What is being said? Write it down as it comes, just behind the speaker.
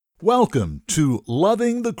Welcome to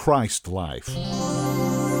Loving the Christ Life.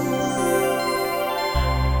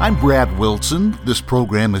 I'm Brad Wilson. This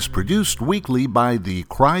program is produced weekly by the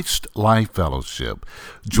Christ Life Fellowship.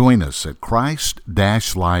 Join us at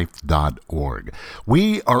christ-life.org.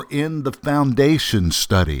 We are in the foundation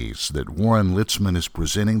studies that Warren Litzman is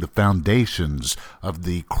presenting, the foundations of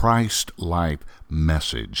the Christ Life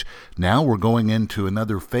message. Now we're going into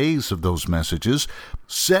another phase of those messages,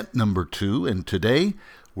 set number 2, and today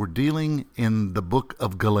we're dealing in the book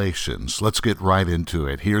of Galatians. Let's get right into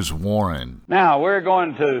it. Here's Warren. Now, we're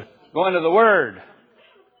going to go into the Word.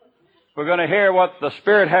 We're going to hear what the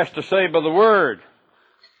Spirit has to say by the Word.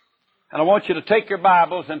 And I want you to take your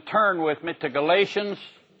Bibles and turn with me to Galatians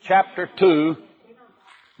chapter 2,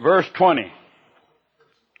 verse 20.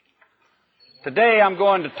 Today I'm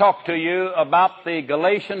going to talk to you about the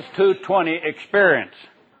Galatians 2:20 experience.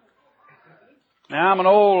 Now, I'm an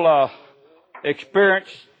old experience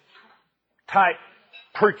type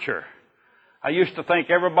preacher. I used to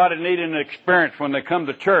think everybody needed an experience when they come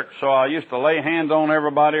to church, so I used to lay hands on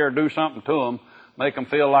everybody or do something to them, make them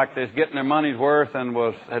feel like they're getting their money's worth and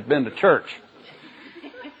had been to church.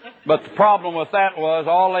 But the problem with that was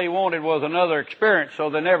all they wanted was another experience,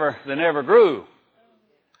 so they never grew.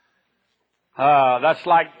 That's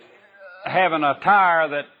like having a tire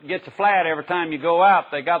that gets a flat every time you go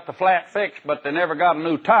out. They got the flat fixed, but they never got a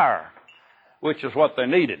new tire, which is what they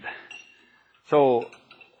needed. So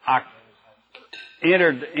I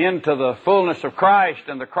entered into the fullness of Christ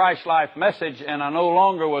and the Christ life message, and I no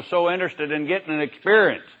longer was so interested in getting an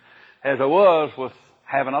experience as I was with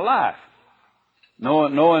having a life,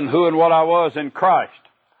 knowing who and what I was in Christ.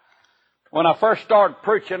 When I first started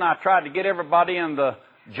preaching, I tried to get everybody in the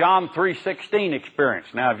John 3:16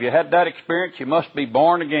 experience. Now, if you had that experience, you must be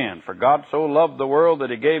born again. For God so loved the world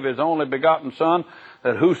that He gave His only begotten Son,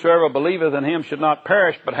 that whosoever believeth in Him should not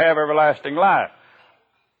perish, but have everlasting life.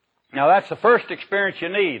 Now, that's the first experience you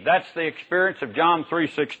need. That's the experience of John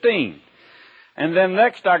 3:16. And then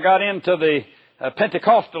next I got into the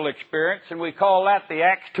Pentecostal experience, and we call that the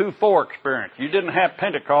Acts 2:4 experience. You didn't have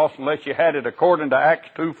Pentecost unless you had it according to Acts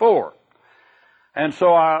 2:4. And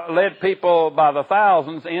so I led people by the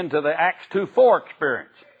thousands into the Acts 2:4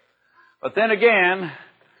 experience. But then again,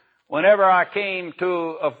 whenever I came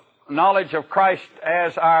to a knowledge of Christ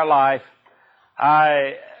as our life,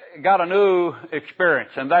 I got a new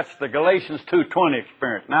experience, and that's the Galatians 2:20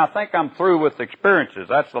 experience. Now, I think I'm through with experiences.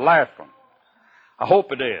 That's the last one. I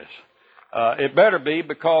hope it is. It better be,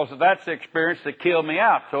 because that's the experience that killed me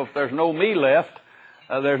out. So if there's no me left,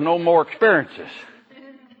 there's no more experiences.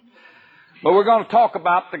 But we're going to talk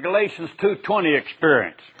about the Galatians 2:20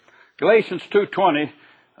 experience. Galatians 2:20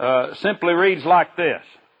 simply reads like this.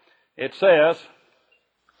 It says,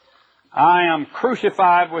 I am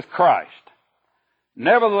crucified with Christ.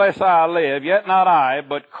 Nevertheless I live, yet not I,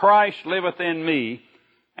 but Christ liveth in me.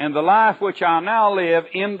 And the life which I now live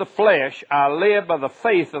in the flesh, I live by the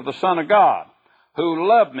faith of the Son of God, who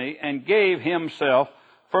loved me and gave Himself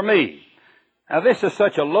for me. Now, this is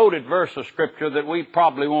such a loaded verse of Scripture that we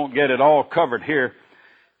probably won't get it all covered here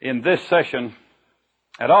in this session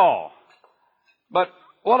at all. But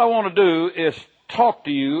what I want to do is talk to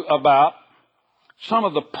you about some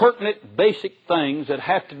of the pertinent basic things that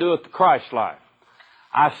have to do with the Christ life.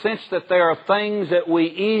 I sense that there are things that we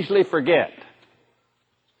easily forget.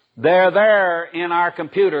 They're there in our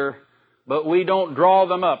computer, but we don't draw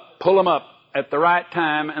them up, pull them up at the right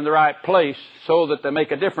time and the right place so that they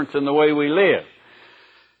make a difference in the way we live.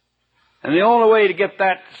 And the only way to get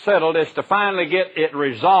that settled is to finally get it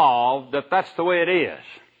resolved that that's the way it is.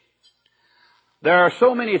 There are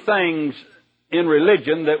so many things in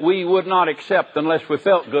religion that we would not accept unless we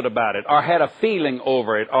felt good about it, or had a feeling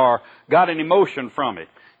over it, or got an emotion from it.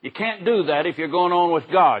 You can't do that if you're going on with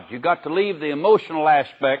God. You've got to leave the emotional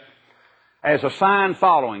aspect as a sign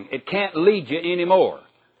following. It can't lead you anymore.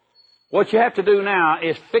 What you have to do now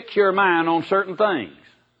is fix your mind on certain things.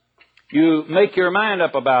 You make your mind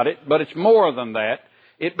up about it, but it's more than that.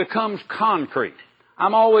 It becomes concrete.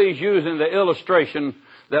 I'm always using the illustration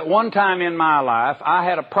that one time in my life I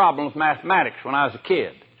had a problem with mathematics when I was a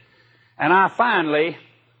kid. And I finally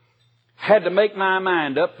had to make my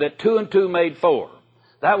mind up that 2 and 2 made 4.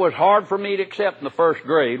 That was hard for me to accept in the first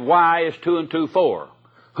grade. Why is 2 and 2 4?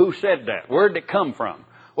 Who said that? Where did it come from?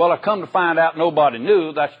 Well, I come to find out nobody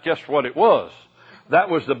knew. That's just what it was. That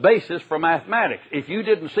was the basis for mathematics. If you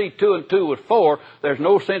didn't see 2 and 2 was 4, there's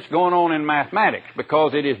no sense going on in mathematics,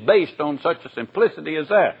 because it is based on such a simplicity as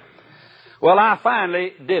that. Well, I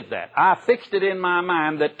finally did that. I fixed it in my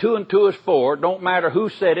mind that 2 and 2 is 4. Don't matter who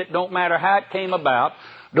said it. Don't matter how it came about.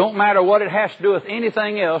 Don't matter what it has to do with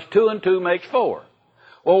anything else. 2 and 2 makes 4.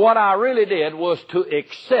 Well, what I really did was to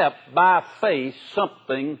accept by faith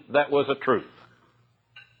something that was a truth.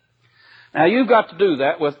 Now, you've got to do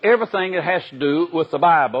that with everything that has to do with the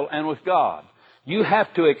Bible and with God. You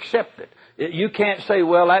have to accept it. You can't say,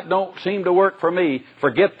 well, that don't seem to work for me.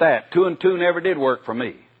 Forget that. 2 and 2 never did work for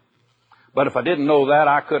me. But if I didn't know that,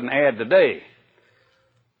 I couldn't add today.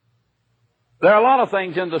 There are a lot of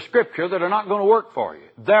things in the Scripture that are not going to work for you.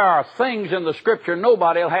 There are things in the Scripture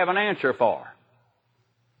nobody will have an answer for.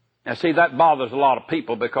 Now, see, that bothers a lot of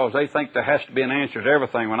people because they think there has to be an answer to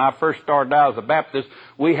everything. When I first started out as a Baptist,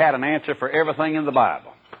 we had an answer for everything in the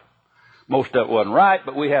Bible. Most of it wasn't right,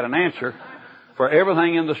 but we had an answer for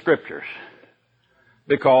everything in the Scriptures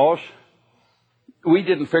because we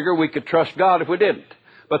didn't figure we could trust God if we didn't.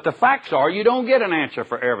 But the facts are you don't get an answer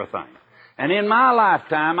for everything. And in my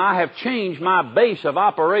lifetime, I have changed my base of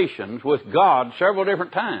operations with God several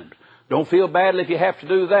different times. Don't feel badly if you have to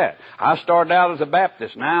do that. I started out as a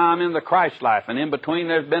Baptist. Now I'm in the Christ life. And in between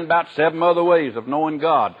there's been about 7 other ways of knowing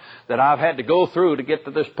God that I've had to go through to get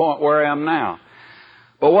to this point where I am now.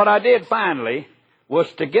 But what I did finally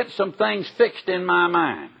was to get some things fixed in my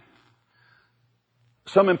mind.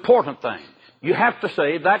 Some important things. You have to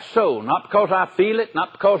say, that's so. Not because I feel it,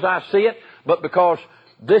 not because I see it, but because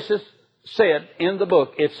this is said in the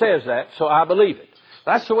book. It says that, so I believe it.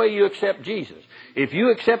 That's the way you accept Jesus. If you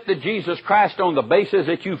accepted Jesus Christ on the basis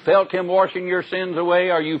that you felt Him washing your sins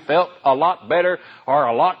away, or you felt a lot better, or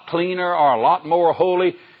a lot cleaner, or a lot more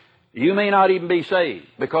holy, you may not even be saved,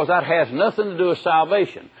 because that has nothing to do with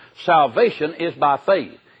salvation. Salvation is by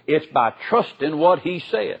faith. It's by trusting what He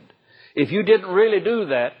said. If you didn't really do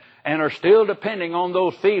that, and are still depending on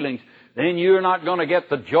those feelings, then you're not going to get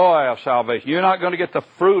the joy of salvation. You're not going to get the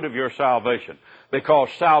fruit of your salvation. Because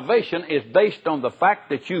salvation is based on the fact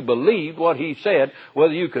that you believed what He said,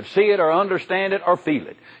 whether you could see it or understand it or feel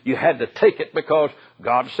it. You had to take it because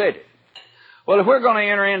God said it. Well, if we're going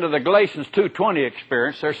to enter into the Galatians 2:20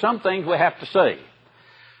 experience, there's some things we have to say.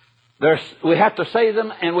 We have to say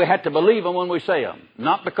them and we have to believe them when we say them.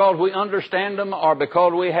 Not because we understand them or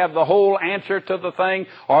because we have the whole answer to the thing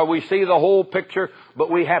or we see the whole picture, but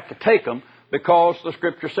we have to take them because the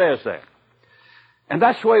Scripture says that. And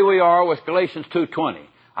that's the way we are with Galatians 2:20.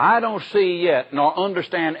 I don't see yet nor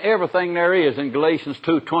understand everything there is in Galatians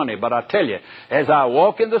 2:20, but I tell you, as I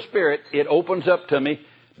walk in the Spirit, it opens up to me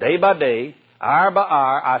day by day, hour by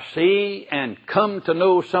hour. I see and come to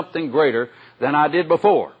know something greater than I did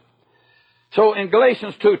before. So in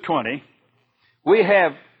Galatians 2:20, we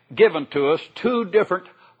have given to us 2 different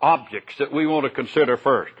objects that we want to consider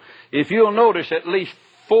first. If you'll notice at least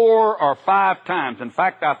 4 or 5 times, in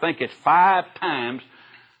fact I think it's 5 times,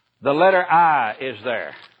 the letter I is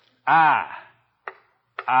there. I.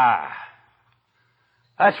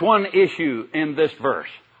 That's one issue in this verse.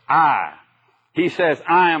 I. He says,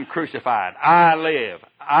 I am crucified. I live.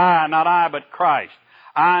 I, not I, but Christ.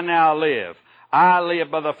 I now live. I live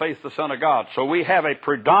by the faith of the Son of God. So we have a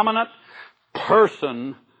predominant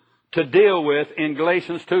person to deal with in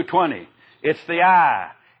Galatians 2:20. It's the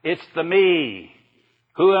I. It's the me.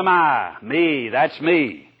 Who am I? Me. That's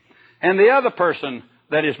me. And the other person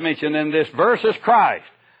that is mentioned in this verse is Christ.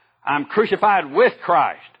 I'm crucified with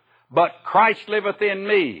Christ, but Christ liveth in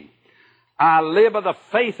me. I live by the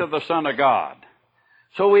faith of the Son of God.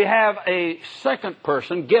 So we have a second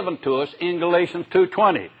person given to us in Galatians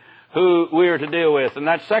 2:20. Who we are to deal with. And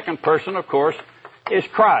that second person, of course, is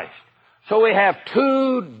Christ. So we have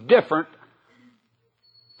 2 different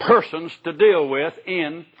persons to deal with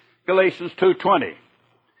in Galatians 2:20.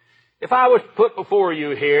 If I was to put before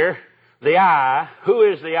you here the I, who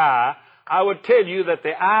is the I would tell you that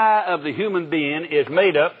the I of the human being is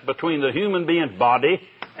made up between the human being's body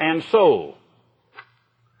and soul.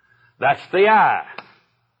 That's the I.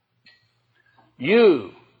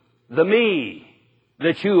 You, the me,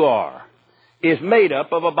 that you are, is made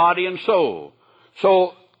up of a body and soul.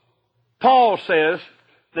 So, Paul says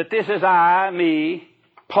that this is I, me,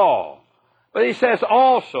 Paul. But he says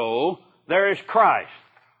also there is Christ,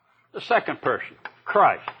 the second person,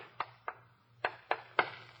 Christ.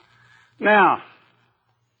 Now,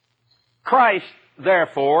 Christ,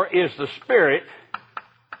 therefore, is the spirit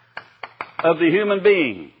of the human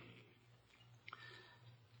being.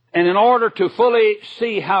 And in order to fully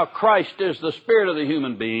see how Christ is the spirit of the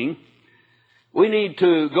human being, we need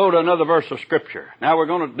to go to another verse of Scripture. Now we're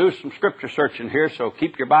going to do some Scripture searching here, so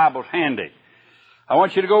keep your Bibles handy. I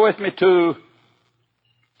want you to go with me to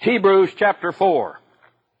Hebrews chapter 4.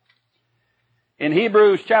 In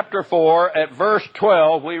Hebrews chapter 4, at verse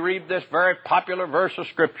 12, we read this very popular verse of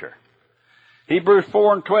Scripture. Hebrews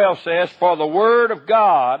 4:12 says, For the Word of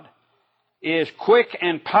God is quick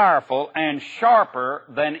and powerful and sharper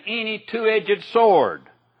than any two-edged sword,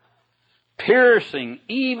 piercing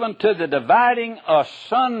even to the dividing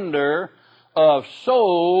asunder of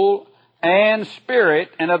soul and spirit,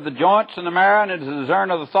 and of the joints and the marrow, and is the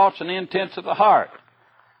discerner of the thoughts and the intents of the heart.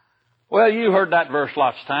 Well, you heard that verse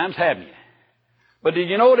lots of times, haven't you? But did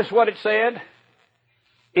you notice what it said?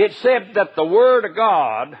 It said that the Word of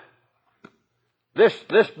God,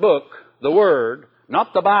 this book, the Word,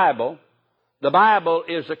 not the Bible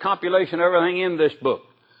is a compilation of everything in this book.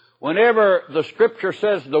 Whenever the Scripture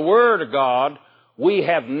says the Word of God, we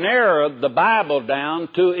have narrowed the Bible down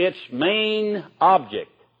to its main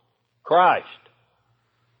object, Christ.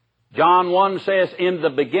 John 1 says, in the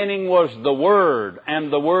beginning was the Word,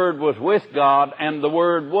 and the Word was with God, and the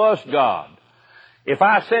Word was God. If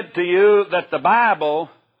I said to you that the Bible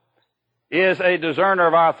is a discerner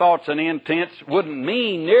of our thoughts and intents, wouldn't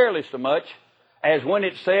mean nearly so much as when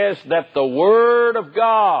it says that the Word of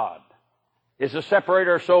God is the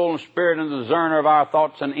separator of soul and spirit and the discerner of our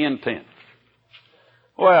thoughts and intents.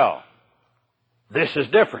 Well, this is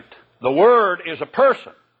different. The Word is a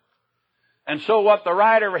person. And so what the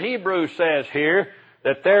writer of Hebrews says here,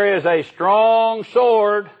 that there is a strong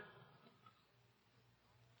sword,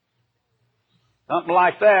 something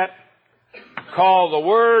like that, called the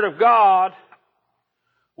Word of God,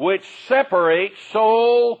 which separates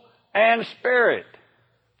soul and spirit.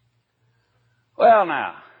 Well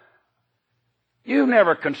now, you've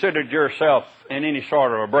never considered yourself in any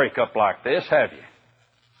sort of a breakup like this, have you?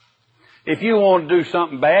 If you want to do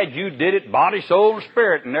something bad, you did it body, soul, and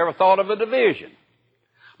spirit and never thought of a division.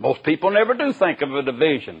 Most people never do think of a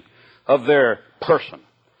division of their person.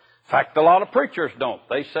 In fact, a lot of preachers don't.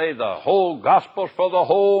 They say the whole gospel's for the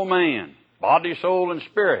whole man, body, soul, and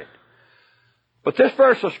spirit. But this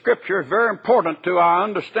verse of Scripture is very important to our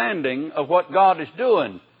understanding of what God is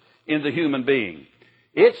doing in the human being.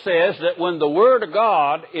 It says that when the Word of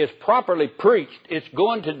God is properly preached, it's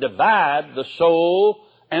going to divide the soul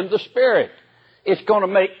and the spirit. It's going to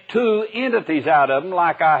make two entities out of them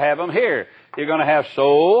like I have them here. You're going to have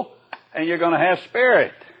soul and you're going to have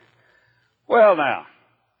spirit. Well now,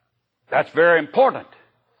 that's very important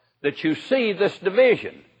that you see this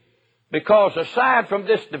division. Because aside from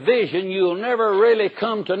this division, you'll never really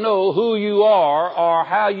come to know who you are or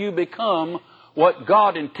how you become what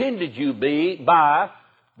God intended you be by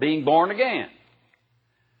being born again.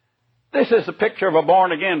 This is a picture of a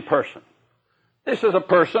born-again person. This is a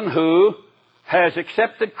person who has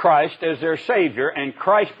accepted Christ as their Savior, and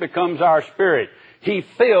Christ becomes our spirit. He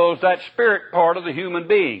fills that spirit part of the human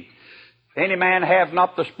being. If any man have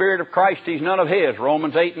not the Spirit of Christ, he's none of his,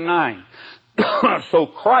 Romans 8 and 9. So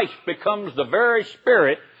Christ becomes the very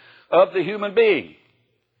spirit of the human being.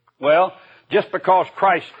 Well, just because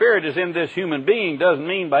Christ's spirit is in this human being doesn't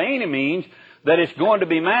mean by any means that it's going to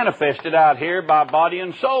be manifested out here by body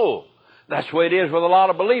and soul. That's the way it is with a lot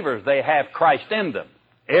of believers. They have Christ in them.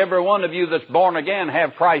 Every one of you that's born again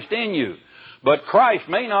have Christ in you. But Christ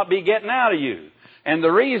may not be getting out of you. And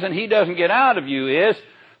the reason He doesn't get out of you is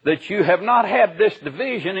that you have not had this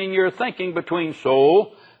division in your thinking between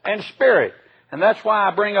soul and spirit. And that's why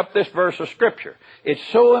I bring up this verse of Scripture. It's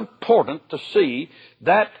so important to see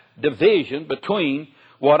that division between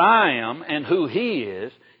what I am and who He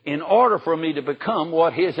is in order for me to become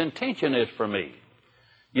what His intention is for me.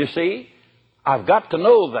 You see, I've got to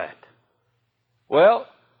know that. Well,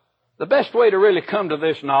 the best way to really come to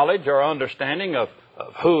this knowledge or understanding of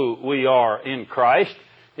who we are in Christ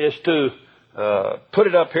is to put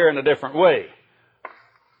it up here in a different way.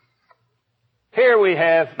 Here we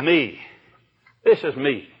have me. This is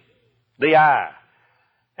me, the I.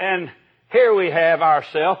 And here we have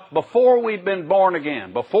ourselves. Before we've been born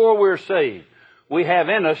again, before we're saved, we have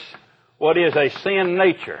in us what is a sin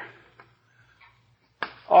nature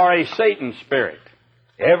or a Satan spirit.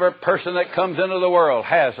 Every person that comes into the world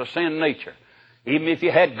has a sin nature. Even if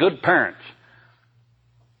you had good parents,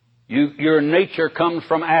 your nature comes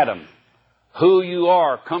from Adam. Who you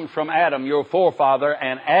are comes from Adam, your forefather,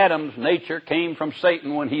 and Adam's nature came from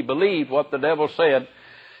Satan when he believed what the devil said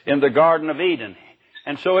in the Garden of Eden.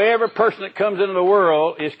 And so every person that comes into the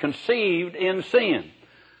world is conceived in sin.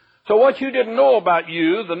 So what you didn't know about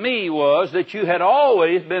you, the me, was that you had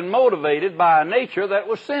always been motivated by a nature that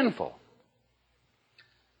was sinful.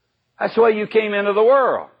 That's the way you came into the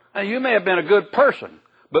world. Now, you may have been a good person,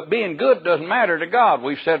 but being good doesn't matter to God.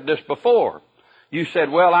 We've said this before. You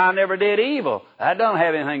said, well, I never did evil. That doesn't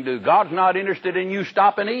have anything to do. God's not interested in you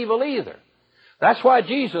stopping evil either. That's why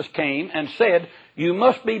Jesus came and said, you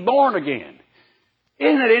must be born again.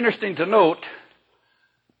 Isn't it interesting to note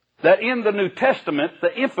that in the New Testament,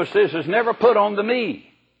 the emphasis is never put on the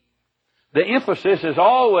me. The emphasis is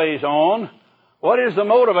always on what is the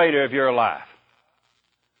motivator of your life?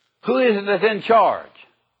 Who is it that's in charge?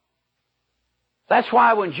 That's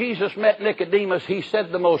why when Jesus met Nicodemus, he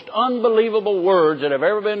said the most unbelievable words that have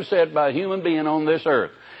ever been said by a human being on this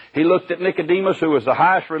earth. He looked at Nicodemus, who was the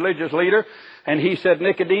highest religious leader, and he said,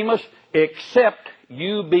 Nicodemus, except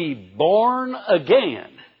you be born again,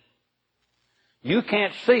 you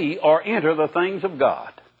can't see or enter the things of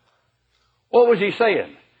God. What was he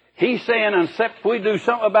saying? He's saying, except we do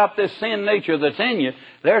something about this sin nature that's in you,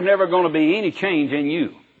 there's never going to be any change in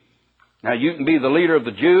you. Now, you can be the leader of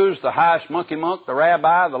the Jews, the highest monkey monk, the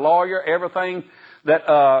rabbi, the lawyer, everything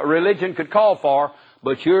that religion could call for,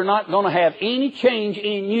 but you're not going to have any change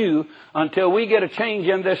in you until we get a change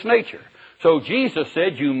in this nature. So Jesus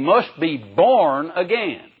said you must be born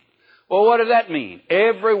again. Well, what does that mean?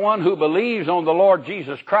 Everyone who believes on the Lord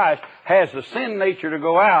Jesus Christ has the sin nature to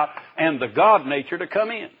go out and the God nature to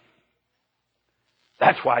come in.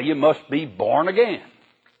 That's why you must be born again.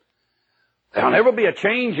 There'll never be a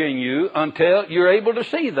change in you until you're able to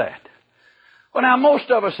see that. Well, now, most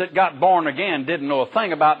of us that got born again didn't know a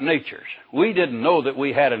thing about natures. We didn't know that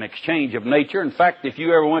we had an exchange of nature. In fact, if you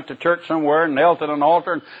ever went to church somewhere and knelt at an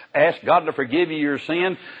altar and asked God to forgive you your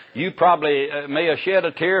sin, you probably may have shed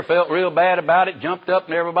a tear, felt real bad about it, jumped up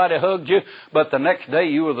and everybody hugged you, but the next day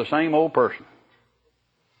you were the same old person.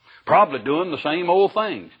 Probably doing the same old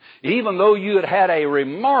things. Even though you had had a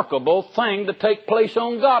remarkable thing to take place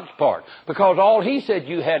on God's part. Because all He said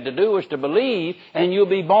you had to do was to believe and you'll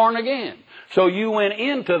be born again. So you went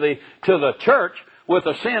into the church with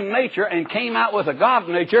a sin nature and came out with a God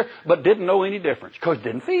nature, but didn't know any difference. Because you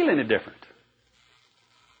didn't feel any different.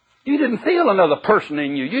 You didn't feel another person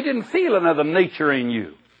in you. You didn't feel another nature in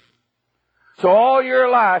you. So all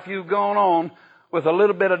your life you've gone on with a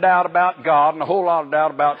little bit of doubt about God and a whole lot of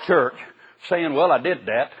doubt about church, saying, well, I did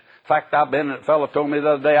that. In fact, a fellow told me the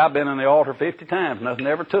other day, I've been in the altar 50 times, nothing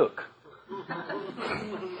ever took.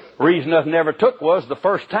 Reason nothing ever took was the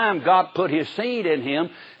first time God put His seed in him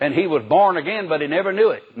and he was born again, but he never knew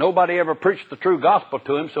it. Nobody ever preached the true gospel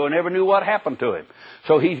to him, so he never knew what happened to him.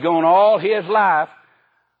 So he's gone all his life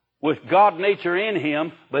with God nature in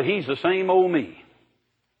him, but he's the same old me.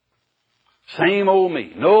 Same old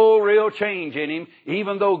me. No real change in him,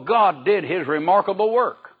 even though God did His remarkable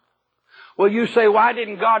work. Well, you say, why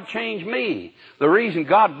didn't God change me? The reason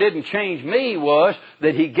God didn't change me was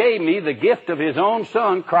that He gave me the gift of His own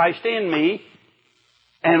Son, Christ in me,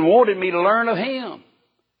 and wanted me to learn of Him.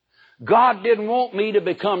 God didn't want me to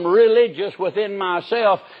become religious within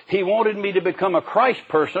myself. He wanted me to become a Christ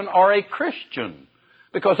person or a Christian.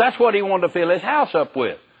 Because that's what He wanted to fill His house up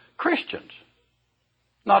with. Christians.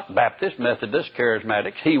 Not Baptists, Methodists,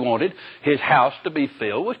 Charismatics. He wanted His house to be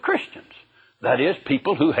filled with Christians. That is,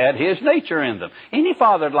 people who had His nature in them. Any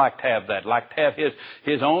father would like to have that, like to have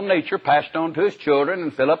his own nature passed on to his children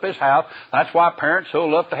and fill up his house. That's why parents so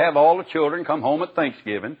love to have all the children come home at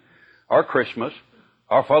Thanksgiving or Christmas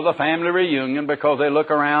or for the family reunion, because they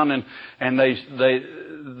look around and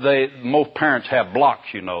they most parents have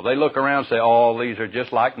blocks, you know. They look around and say, oh, these are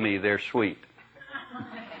just like me, they're sweet.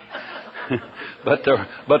 But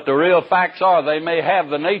the real facts are they may have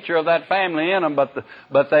the nature of that family in them,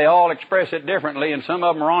 but they all express it differently, and some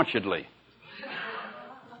of them raunchedly.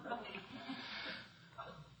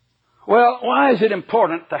 Well, why is it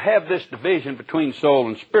important to have this division between soul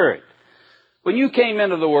and spirit? When you came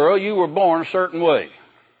into the world, you were born a certain way.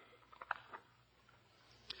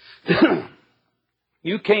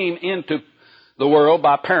 You came into the world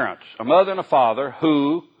by parents, a mother and a father,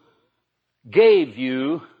 who gave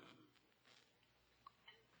you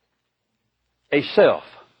a self.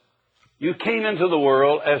 You came into the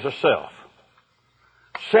world as a self,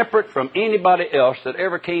 separate from anybody else that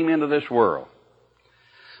ever came into this world.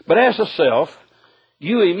 But as a self,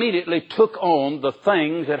 you immediately took on the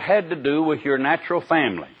things that had to do with your natural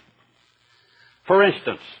family. For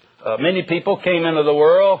instance, many people came into the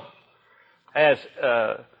world as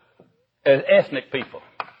ethnic people.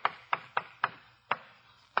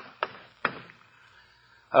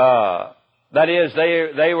 That is,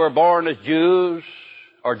 they were born as Jews,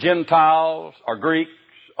 or Gentiles, or Greeks,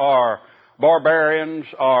 or barbarians,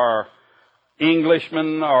 or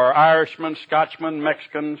Englishmen, or Irishmen, Scotchmen,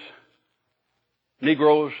 Mexicans,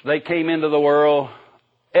 Negroes. They came into the world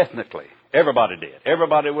ethnically. Everybody did.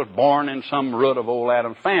 Everybody was born in some root of old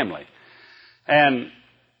Adam's family. And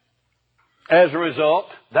as a result,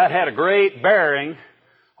 that had a great bearing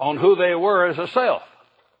on who they were as a self.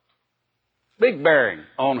 Big bearing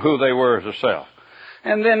on who they were as a self.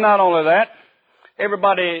 And then not only that,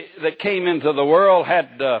 everybody that came into the world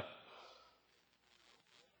had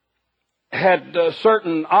had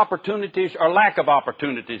certain opportunities or lack of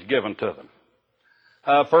opportunities given to them.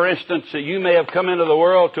 For instance, you may have come into the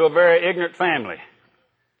world to a very ignorant family.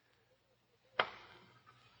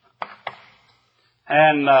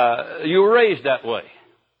 And you were raised that way.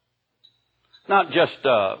 Not just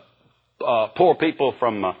poor people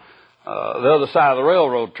from the other side of the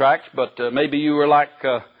railroad tracks, but maybe you were like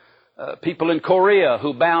people in Korea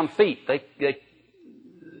who bound feet. They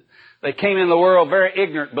came in the world very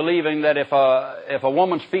ignorant, believing that if a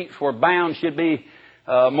woman's feet were bound, she'd be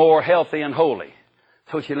more healthy and holy.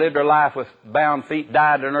 So she lived her life with bound feet,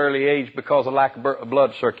 died at an early age because of lack of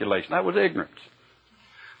blood circulation. That was ignorance.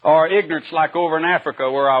 Or ignorance like over in Africa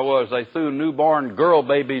where I was. They threw newborn girl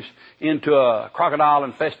babies into a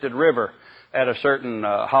crocodile-infested river at a certain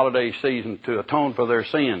holiday season to atone for their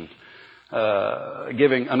sins,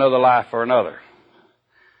 giving another life for another.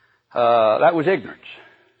 That was ignorance.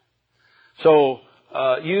 So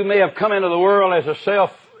you may have come into the world as a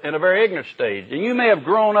self in a very ignorant stage. And you may have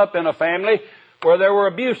grown up in a family where there were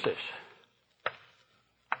abuses.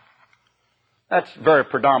 That's very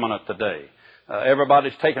predominant today.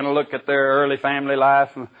 Everybody's taking a look at their early family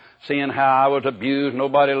life and seeing how I was abused.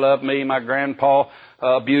 Nobody loved me. My grandpa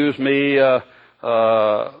abused me. Daddy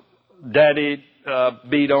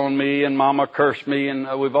beat on me, and Mama cursed me.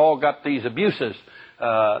 And we've all got these abuses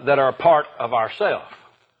that are a part of ourself.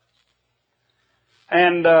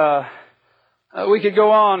 And we could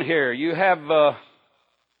go on here. You have a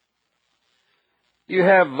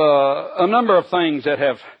number of things that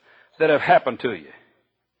have happened to you.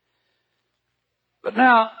 But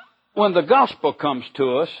now, when the gospel comes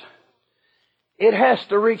to us, it has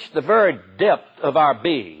to reach the very depth of our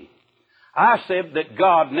being. I said that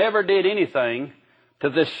God never did anything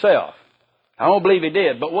to this self. I don't believe He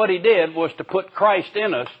did, but what He did was to put Christ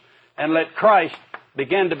in us and let Christ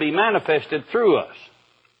begin to be manifested through us.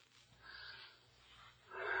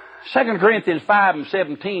 2 Corinthians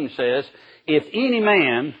 5:17 says, if any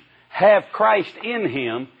man have Christ in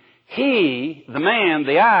him, he, the man,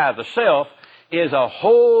 the I, the self, is a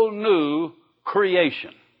whole new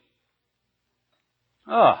creation.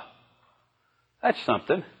 That's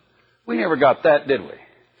something. We never got that, did we?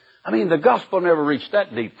 I mean, the gospel never reached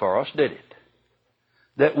that deep for us, did it?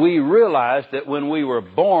 That we realized that when we were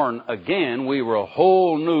born again, we were a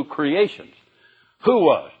whole new creation. Who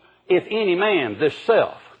was? If any man, this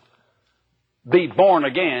self, be born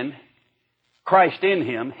again, Christ in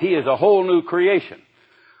him, he is a whole new creation.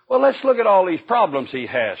 Well, let's look at all these problems he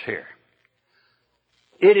has here.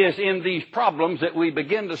 It is in these problems that we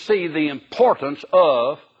begin to see the importance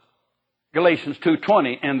of Galatians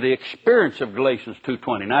 2:20 and the experience of Galatians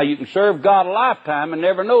 2:20. Now, you can serve God a lifetime and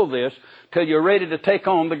never know this till you're ready to take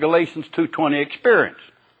on the Galatians 2:20 experience.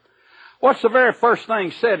 What's the very first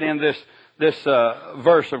thing said in this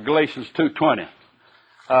verse of Galatians 2:20?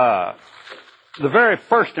 The very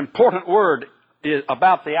first important word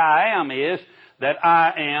about the I am is that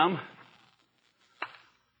I am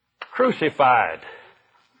crucified.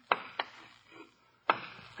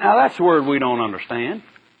 Now, that's a word we don't understand.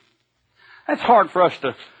 That's hard for us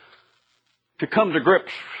to come to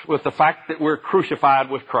grips with the fact that we're crucified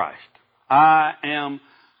with Christ. I am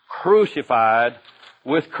crucified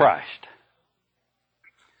with Christ.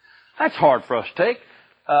 That's hard for us to take.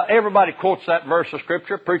 Everybody quotes that verse of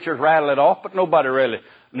Scripture. Preachers rattle it off, but nobody really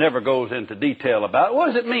never goes into detail about it. What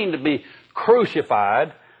does it mean to be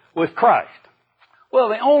crucified with Christ? Well,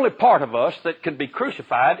 the only part of us that can be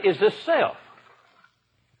crucified is this self.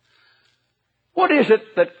 What is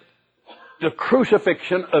it that the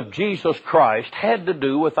crucifixion of Jesus Christ had to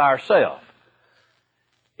do with ourself?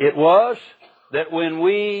 It was that when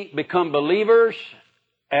we become believers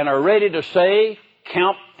and are ready to say,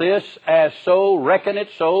 count this as so, reckon it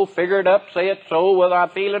so, figure it up, say it so, whether I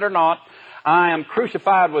feel it or not, I am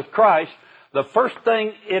crucified with Christ, the first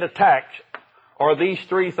thing it attacks are these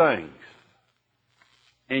three things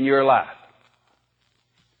in your life.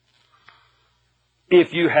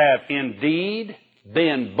 If you have indeed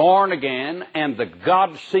been born again and the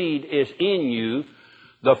God seed is in you,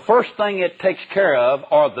 the first thing it takes care of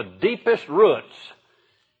are the deepest roots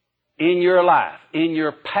in your life, in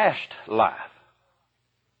your past life.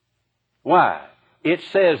 Why? It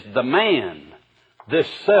says the man, this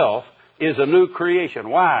self, is a new creation.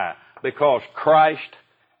 Why? Because Christ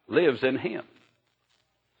lives in him.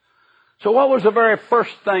 So what was the very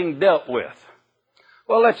first thing dealt with?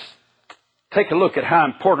 Well, let's take a look at how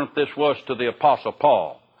important this was to the Apostle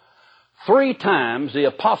Paul. 3 times the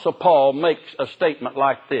Apostle Paul makes a statement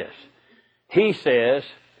like this. He says,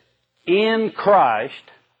 in Christ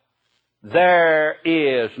there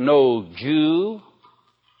is no Jew,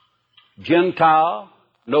 Gentile,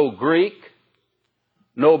 no Greek,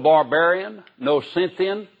 no barbarian, no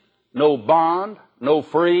Scythian, no bond, no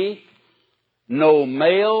free, no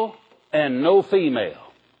male, and no female.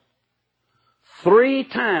 3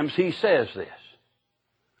 times he says this.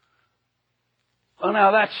 Well,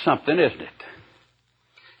 now that's something, isn't it?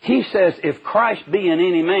 He says, if Christ be in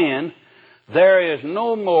any man, there is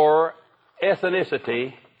no more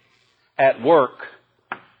ethnicity at work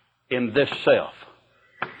in this self.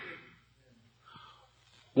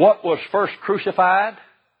 What was first crucified?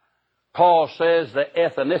 Paul says the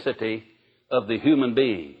ethnicity of the human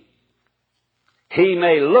being. He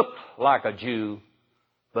may look like a Jew,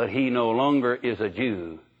 but he no longer is a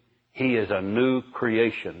Jew. He is a new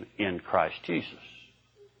creation in Christ Jesus.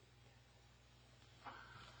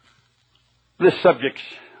 This subject's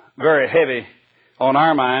very heavy on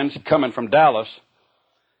our minds coming from Dallas,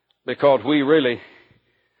 because we really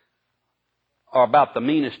are about the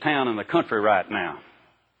meanest town in the country right now.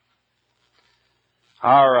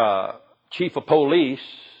 Our chief of police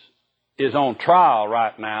is on trial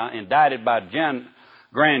right now, indicted by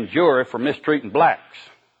grand jury for mistreating blacks.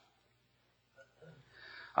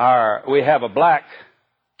 We have a black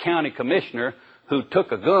county commissioner who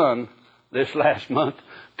took a gun this last month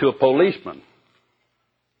to a policeman,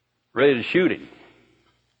 ready to shoot him.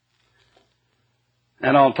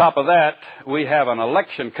 And on top of that, we have an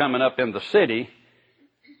election coming up in the city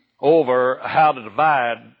over how to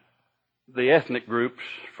divide the ethnic groups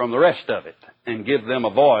from the rest of it and give them a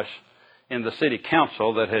voice in the city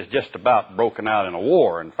council that has just about broken out in a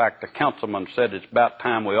war. In fact, the councilman said it's about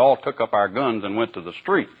time we all took up our guns and went to the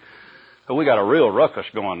street. So we got a real ruckus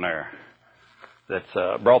going there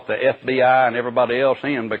that's brought the FBI and everybody else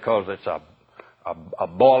in, because it's a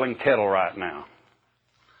boiling kettle right now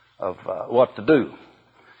of what to do.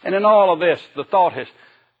 And in all of this, the thought is,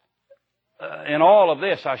 in all of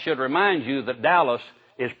this, I should remind you that Dallas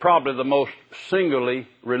is probably the most singularly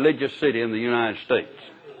religious city in the United States.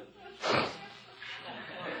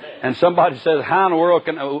 And somebody says, how in the world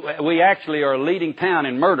can... We actually are a leading town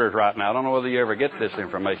in murders right now. I don't know whether you ever get this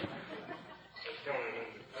information.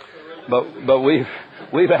 But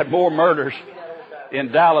we've had more murders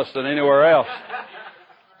in Dallas than anywhere else,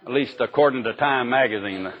 at least according to Time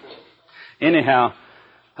magazine. Anyhow,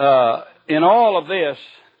 in all of this,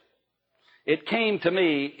 it came to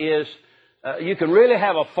me is you can really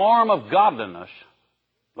have a form of godliness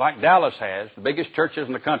like Dallas has, the biggest churches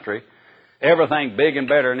in the country, everything big and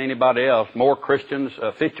better than anybody else, more Christians,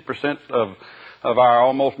 50% of our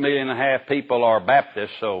almost 1.5 million people are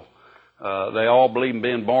Baptists, so they all believe in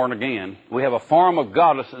being born again. We have a form of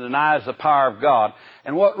godliness that denies the power of God.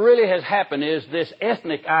 And what really has happened is this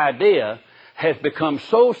ethnic idea has become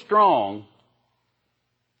so strong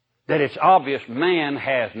that it's obvious man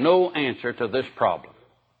has no answer to this problem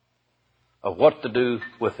of what to do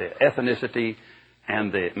with the ethnicity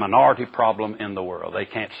and the minority problem in the world. They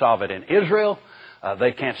can't solve it in Israel.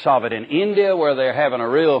 They can't solve it in India, where they're having a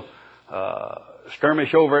real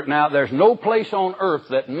skirmish over it now. There's no place on earth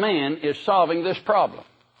that man is solving this problem.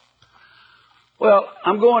 Well,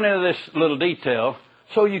 I'm going into this little detail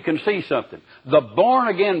so you can see something. The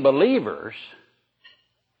born-again believers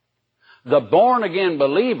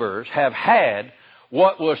have had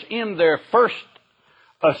what was in their first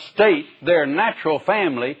estate, their natural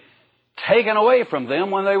family, taken away from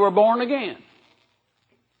them when they were born again.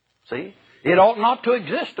 See? It ought not to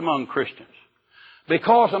exist among Christians,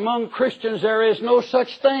 because among Christians there is no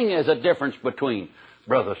such thing as a difference between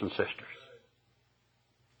brothers and sisters.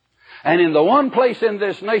 And in the one place in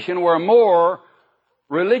this nation where more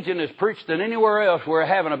religion is preached than anywhere else, we're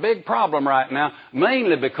having a big problem right now,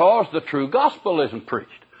 mainly because the true gospel isn't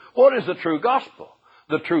preached. What is the true gospel?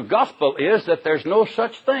 The true gospel is that there's no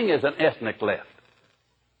such thing as an ethnic left.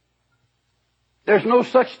 There's no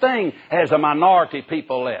such thing as a minority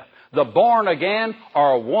people left. The born again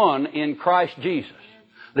are one in Christ Jesus.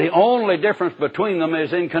 The only difference between them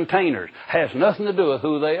is in containers. Has nothing to do with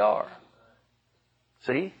who they are.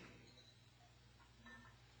 See?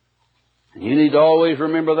 And you need to always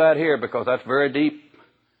remember that here, because that's very deep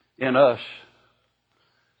in us.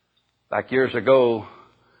 Like years ago,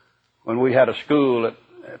 when we had a school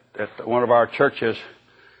at one of our churches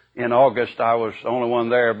in August, I was the only one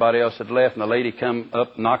there. Everybody else had left, and the lady come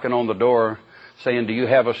up knocking on the door saying, "Do you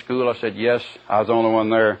have a school?" I said, "Yes." I was the only one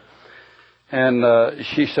there. And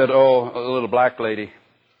she said, "Oh," a little black lady.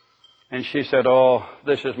 And she said, "Oh,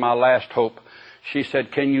 this is my last hope." She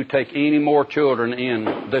said, "Can you take any more children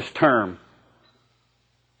in this term?"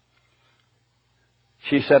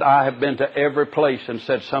 She said, "I have been to every place and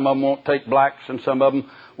said some of them won't take blacks and some of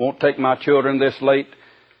them won't take my children this late."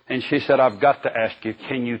 And she said, "I've got to ask you,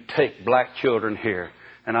 can you take black children here?"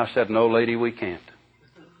 And I said, "No, lady, we can't."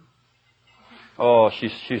 Oh,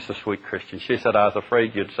 she's a sweet Christian. She said, I was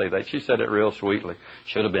afraid you'd say that. She said it real sweetly.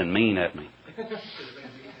 Should have been mean at me.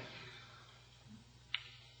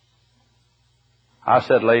 I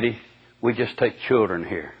said, lady, we just take children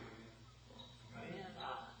here.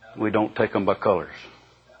 We don't take them by colors.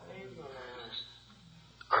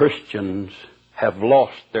 Christians have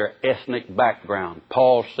lost their ethnic background.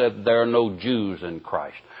 Paul said there are no Jews in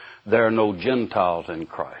Christ. There are no Gentiles in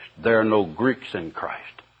Christ. There are no Greeks in Christ.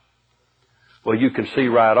 Well, you can see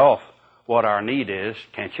right off what our need is,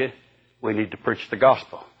 can't you? We need to preach the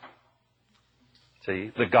gospel.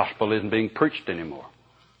 See, the gospel isn't being preached anymore.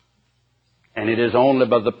 And it is only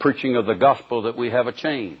by the preaching of the gospel that we have a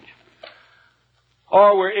change.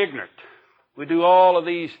 Or we're ignorant. We do all of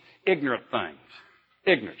these ignorant things.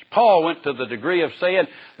 Ignorance. Paul went to the degree of saying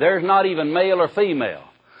there's not even male or female.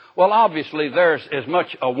 Well, obviously there's as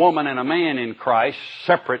much a woman and a man in Christ,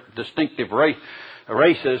 separate, distinctive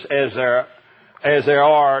races, as there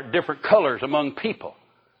are different colors among people.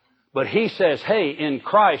 But he says, hey, in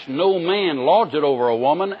Christ no man lords it over a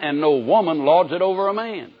woman and no woman lords it over a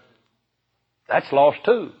man. That's lost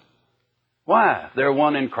too. Why? They're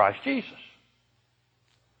one in Christ Jesus.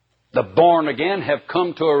 The born again have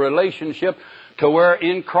come to a relationship to where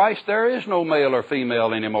in Christ there is no male or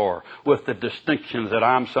female anymore with the distinctions that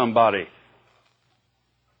I'm somebody.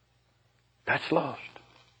 That's lost.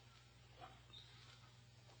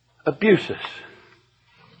 Abuses.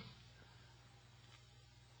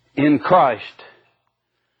 In Christ,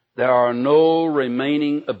 there are no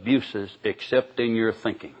remaining abuses except in your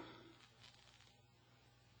thinking.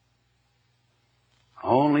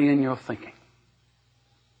 Only in your thinking.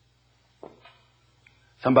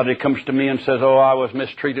 Somebody comes to me and says, oh, I was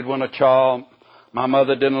mistreated when a child. My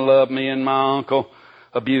mother didn't love me and my uncle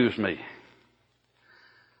abused me.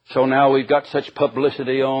 So now we've got such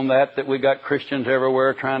publicity on that we got Christians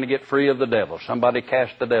everywhere trying to get free of the devil. Somebody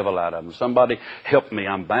cast the devil out of them. Somebody help me.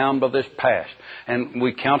 I'm bound by this past. And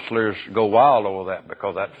we counselors go wild over that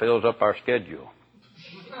because that fills up our schedule.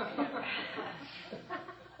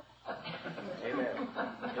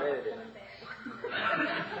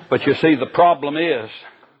 But you see, the problem is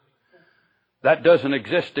that doesn't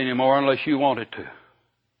exist anymore unless you want it to.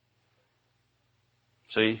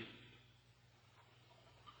 See?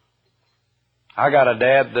 I got a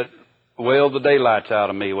dad that wailed the daylights out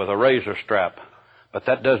of me with a razor strap, but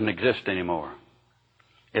that doesn't exist anymore.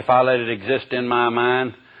 If I let it exist in my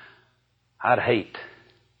mind, I'd hate.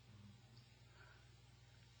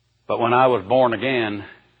 But when I was born again,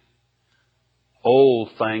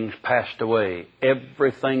 old things passed away.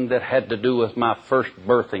 Everything that had to do with my first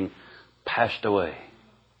birthing passed away.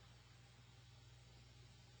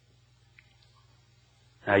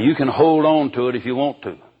 Now you can hold on to it if you want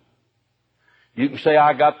to. You can say,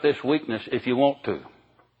 I got this weakness if you want to.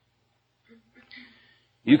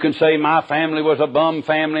 You can say, my family was a bum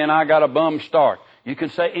family and I got a bum start. You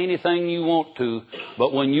can say anything you want to,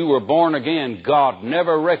 but when you were born again, God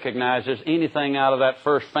never recognizes anything out of that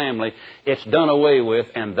first family. It's done away with,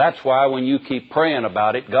 and that's why when you keep praying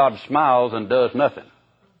about it, God smiles and does nothing.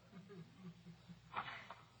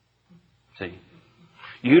 See?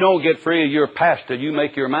 You don't get free of your past till you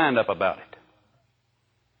make your mind up about it.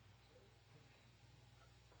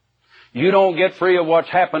 You don't get free of what's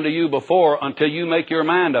happened to you before until you make your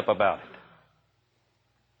mind up about it.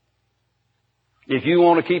 If you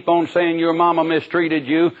want to keep on saying your mama mistreated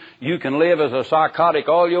you, you can live as a psychotic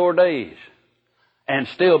all your days and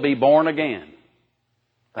still be born again.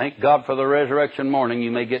 Thank God for the resurrection morning.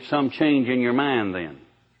 You may get some change in your mind then.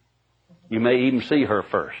 You may even see her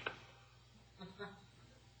first.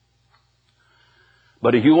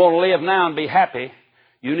 But if you want to live now and be happy,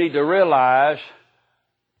 you need to realize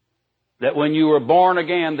that when you were born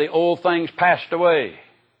again, the old things passed away.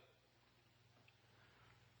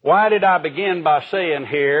 Why did I begin by saying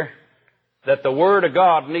here that the Word of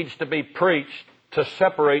God needs to be preached to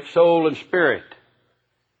separate soul and spirit?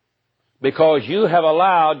 Because you have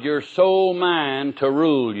allowed your soul mind to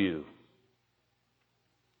rule you.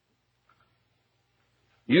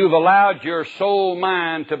 You've allowed your soul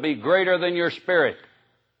mind to be greater than your spirit,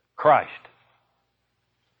 Christ.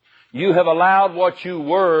 You have allowed what you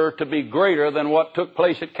were to be greater than what took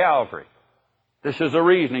place at Calvary. This is the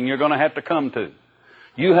reasoning you're going to have to come to.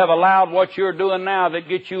 You have allowed what you're doing now that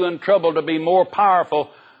gets you in trouble to be more powerful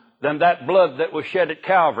than that blood that was shed at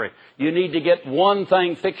Calvary. You need to get one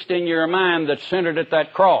thing fixed in your mind that's centered at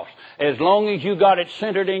that cross. As long as you got it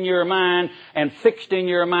centered in your mind and fixed in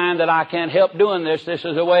your mind that I can't help doing this, this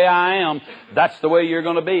is the way I am, that's the way you're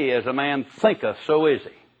going to be. As a man thinketh, so is he.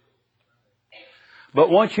 But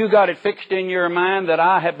once you got it fixed in your mind that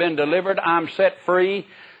I have been delivered, I'm set free,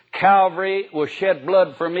 Calvary was shed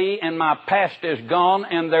blood for me, and my past is gone,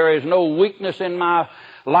 and there is no weakness in my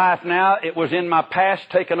life now. It was in my past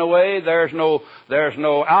taken away. There's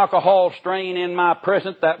no alcohol strain in my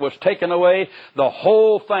present that was taken away. The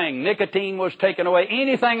whole thing, nicotine was taken away.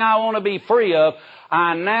 Anything I want to be free of,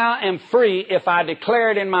 I now am free if I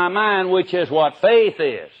declare it in my mind, which is what faith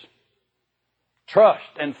is. Trust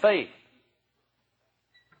and faith.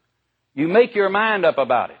 You make your mind up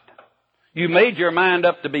about it. You made your mind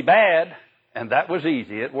up to be bad, and that was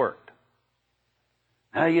easy. It worked.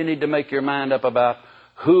 Now you need to make your mind up about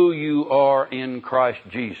who you are in Christ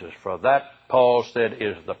Jesus. For that, Paul said,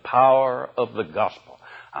 is the power of the gospel.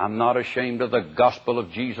 I'm not ashamed of the gospel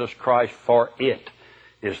of Jesus Christ, for it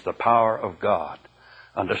is the power of God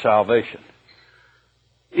unto salvation.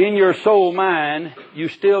 In your soul mind, you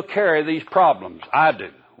still carry these problems. I do.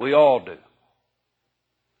 We all do.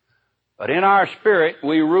 But in our spirit,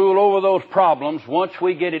 we rule over those problems once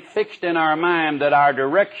we get it fixed in our mind that our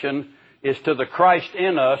direction is to the Christ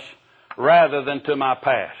in us rather than to my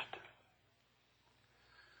past.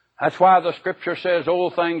 That's why the Scripture says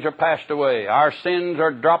old things are passed away. Our sins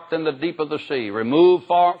are dropped in the deep of the sea, removed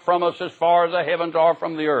from us as far as the heavens are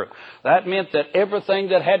from the earth. That meant that everything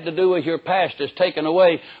that had to do with your past is taken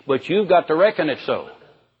away, but you've got to reckon it so.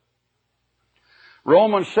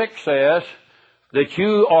 Romans 6 says that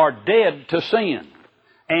you are dead to sin,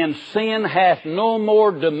 and sin hath no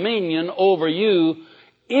more dominion over you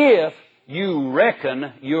if you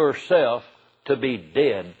reckon yourself to be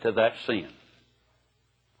dead to that sin.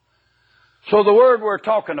 So the word we're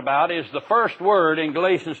talking about is the first word in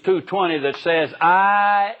Galatians 2:20 that says,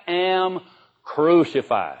 I am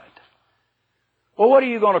crucified. Well, what are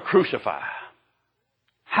you going to crucify?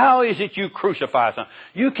 How is it you crucify something?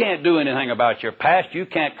 You can't do anything about your past. You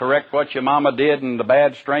can't correct what your mama did and the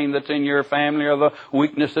bad strain that's in your family or the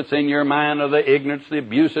weakness that's in your mind or the ignorance, the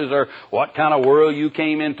abuses, or what kind of world you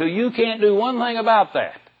came into. You can't do one thing about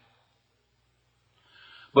that.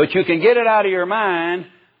 But you can get it out of your mind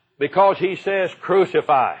because he says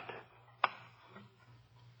crucify it.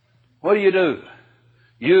 What do?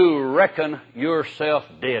 You reckon yourself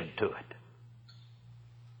dead to it.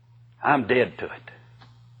 I'm dead to it.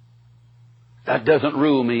 That doesn't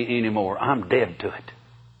rule me anymore. I'm dead to it.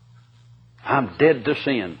 I'm dead to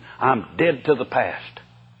sin. I'm dead to the past.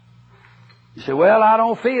 You say, well, I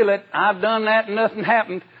don't feel it. I've done that and nothing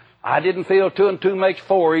happened. I didn't feel 2 and 2 makes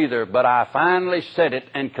 4 either, but I finally said it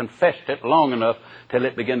and confessed it long enough till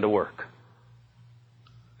it began to work.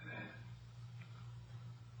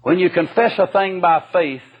 When you confess a thing by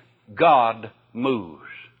faith, God moves.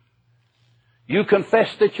 You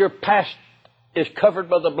confess that your past is covered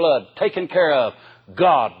by the blood, taken care of,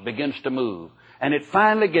 God begins to move. And it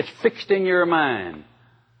finally gets fixed in your mind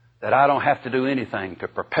that I don't have to do anything to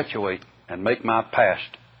perpetuate and make my past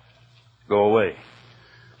go away.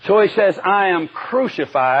 So he says, I am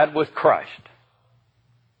crucified with Christ.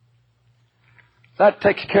 That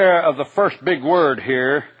takes care of the first big word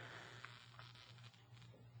here.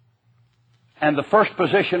 And the first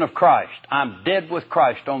position of Christ. I'm dead with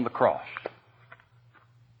Christ on the cross.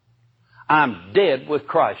 I'm dead with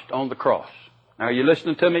Christ on the cross. Now, are you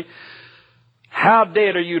listening to me? How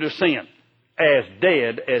dead are you to sin? As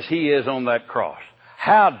dead as he is on that cross.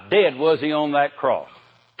 How dead was he on that cross?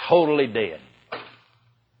 Totally dead.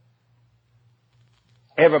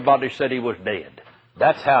 Everybody said he was dead.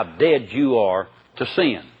 That's how dead you are to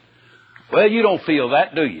sin. Well, you don't feel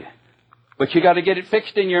that, do you? But you got to get it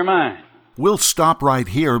fixed in your mind. We'll stop right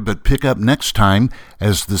here, but pick up next time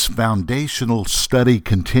as this foundational study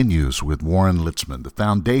continues with Warren Litzman, the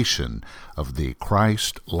foundation of the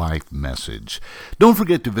Christ Life message. Don't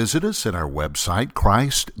forget to visit us at our website,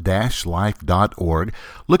 christ-life.org.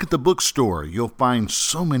 Look at the bookstore. You'll find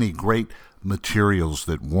so many great materials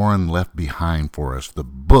that Warren left behind for us, the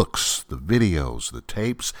books, the videos, the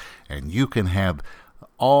tapes, and you can have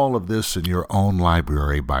all of this in your own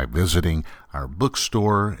library by visiting our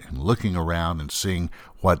bookstore and looking around and seeing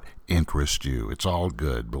what interests you. It's all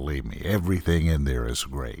good, believe me. Everything in there is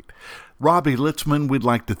great. Robbie Litzman, we'd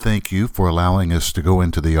like to thank you for allowing us to go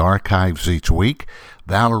into the archives each week.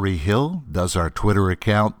 Valerie Hill does our Twitter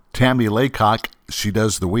account. Tammy Laycock, she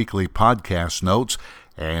does the weekly podcast notes.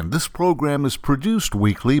 And this program is produced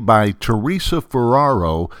weekly by Teresa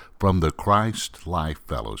Ferraro from the Christ Life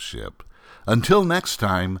Fellowship. Until next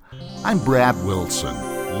time, I'm Brad Wilson,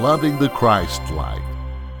 loving the Christ life.